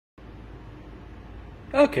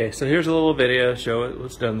Okay, so here's a little video show it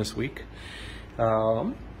was done this week.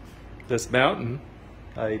 This mountain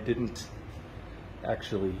I didn't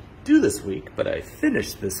actually do this week, but I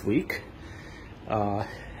finished this week.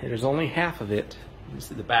 There's only half of it. You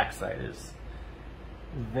see the backside is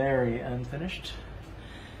very unfinished.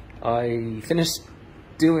 I finished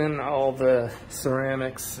doing all the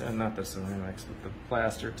ceramics, not the ceramics, but the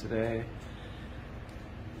plaster today,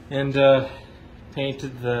 and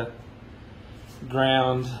painted the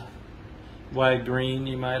ground. Why green,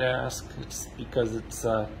 you might ask? It's because it's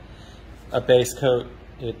a base coat.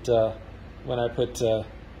 It when I put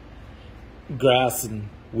grass and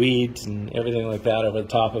weeds and everything like that over the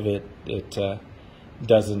top of it, it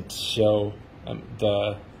doesn't show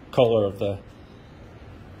the color of the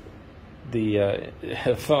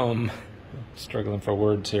foam. Struggling for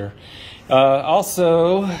words here.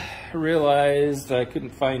 Also realized I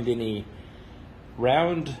couldn't find any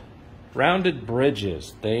rounded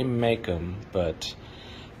bridges. They make them, but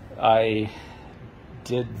I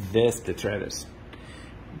did this to try to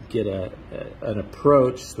get an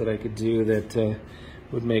approach that I could do that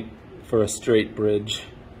would make for a straight bridge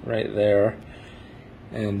right there.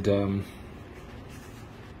 And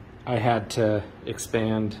I had to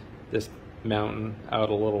expand this mountain out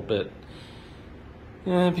a little bit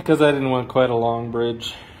because I didn't want quite a long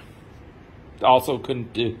bridge. Also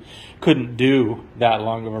couldn't do that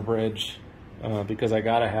long of a bridge because I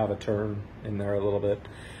gotta have a turn in there a little bit.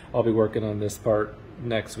 I'll be working on this part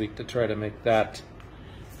next week to try to make that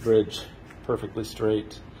bridge perfectly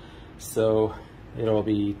straight. So it'll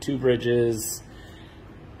be 2 bridges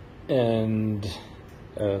and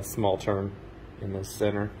a small turn in the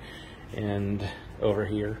center. And over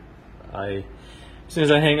here, as soon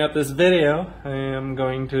as I hang up this video, I am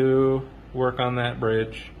going to work on that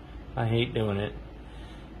bridge. I hate doing it.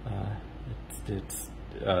 It's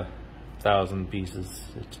 1,000 pieces.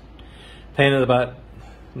 It's a pain in the butt.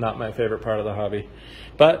 Not my favorite part of the hobby,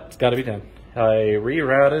 but it's got to be done. I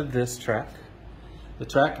rerouted this track. The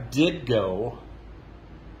track did go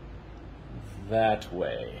that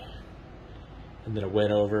way, and then it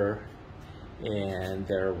went over, and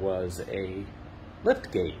there was a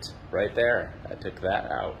lift gate right there. I took that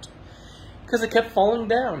out because it kept falling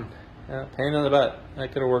down. Pain in the butt. I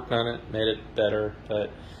could have worked on it, made it better, but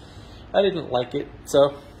I didn't like it.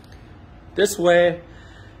 So this way,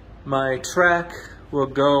 my track will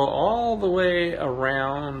go all the way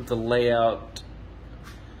around the layout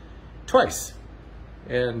twice,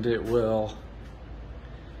 and it will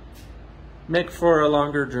make for a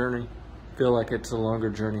longer journey. Feel like it's a longer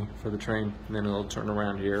journey for the train, and then it'll turn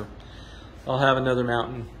around here. I'll have another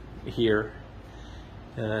mountain here.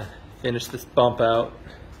 Finish this bump out.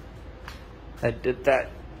 I did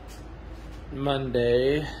that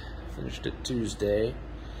Monday, finished it Tuesday.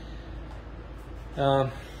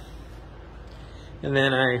 And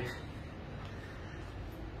then I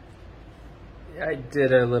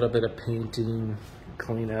did a little bit of painting,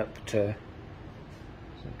 cleanup to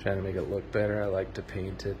try to make it look better. I like to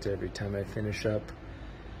paint it every time I finish up.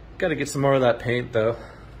 Got to get some more of that paint though.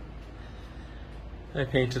 I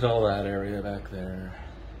painted all that area back there.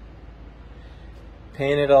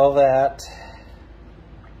 Painted all that.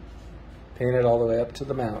 Painted all the way up to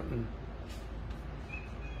the mountain.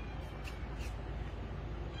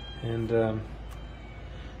 And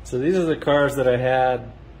so these are the cars that I've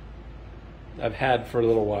had for a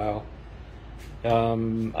little while.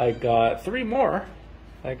 I got 3 more.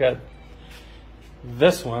 I got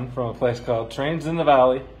this one from a place called Trains in the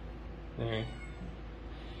Valley.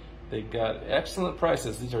 They got excellent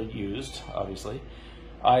prices. These are used, obviously.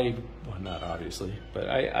 Well, not obviously, but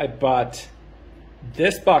I bought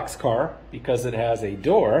this boxcar because it has a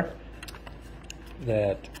door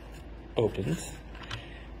that opens.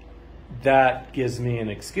 That gives me an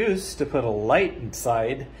excuse to put a light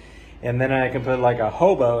inside, and then I can put like a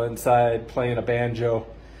hobo inside playing a banjo.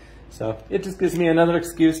 So it just gives me another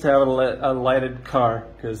excuse to have a lighted car,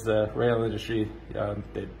 because the rail industry,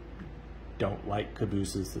 they don't like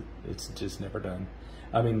cabooses. It's just never done.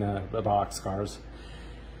 I mean the box cars.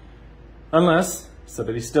 Unless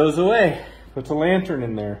somebody stows away, puts a lantern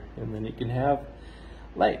in there, and then you can have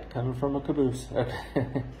light coming from a caboose.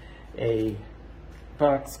 A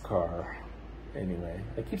box car. Anyway,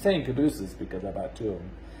 I keep saying cabooses because I bought 2 of them.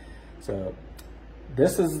 So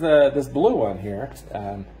this is this blue one here.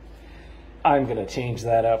 I'm gonna change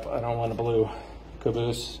that up. I don't want a blue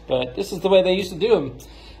caboose, but this is the way they used to do them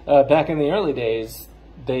back in the early days.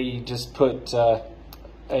 They just put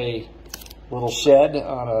a little shed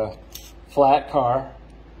on a flat car,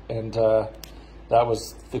 and that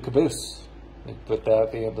was the caboose. They put that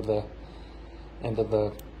at the end of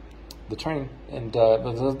the the train. And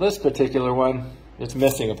but this particular one, it's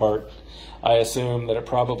missing a part. I assume that it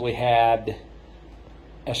probably had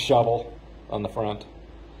a shovel on the front.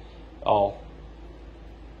 I'll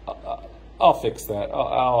fix that.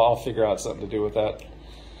 I'll figure out something to do with that.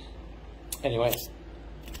 Anyway,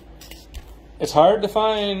 it's hard to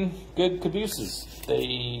find good cabooses.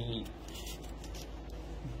 They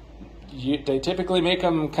typically make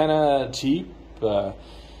them kind of cheap,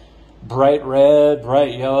 bright red,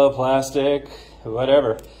 bright yellow plastic,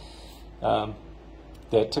 whatever.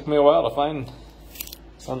 That took me a while to find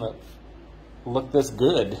some that look this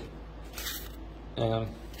good. Anyway,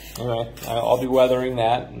 I'll be weathering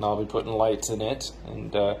that, and I'll be putting lights in it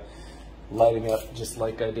and lighting up just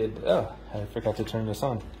like I did. Oh, I forgot to turn this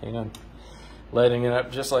on. Hang on. Lighting it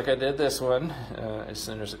up just like I did this one. As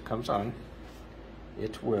soon as it comes on,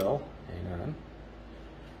 it will. Hang on.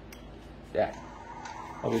 Yeah.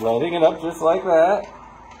 I'll be lighting it up just like that.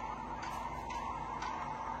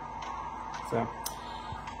 So,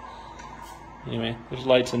 anyway, there's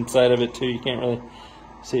lights inside of it too. You can't really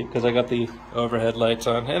see it because I got the overhead lights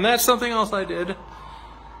on. And that's something else I did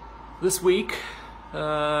this week.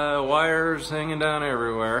 Wires hanging down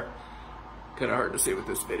everywhere. Kind of hard to see with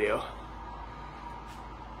this video.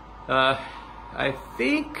 I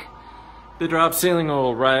think the drop ceiling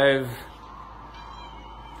will arrive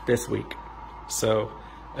this week. So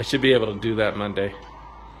I should be able to do that Monday.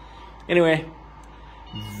 Anyway,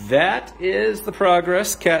 that is the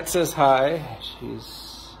progress. Kat says hi.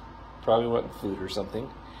 She's probably wanting food or something.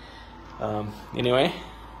 Anyway,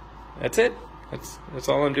 that's it. That's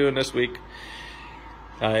all I'm doing this week.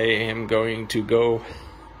 I am going to go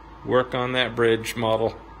work on that bridge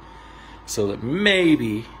model so that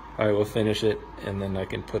maybe I will finish it and then I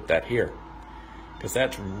can put that here, because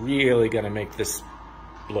that's really going to make this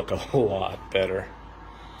look a lot better.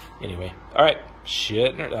 Anyway, all right.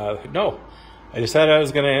 Shit. No, I decided I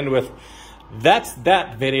was going to end with that's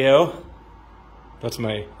that video. That's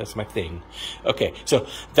my thing. Okay, so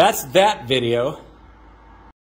that's that video.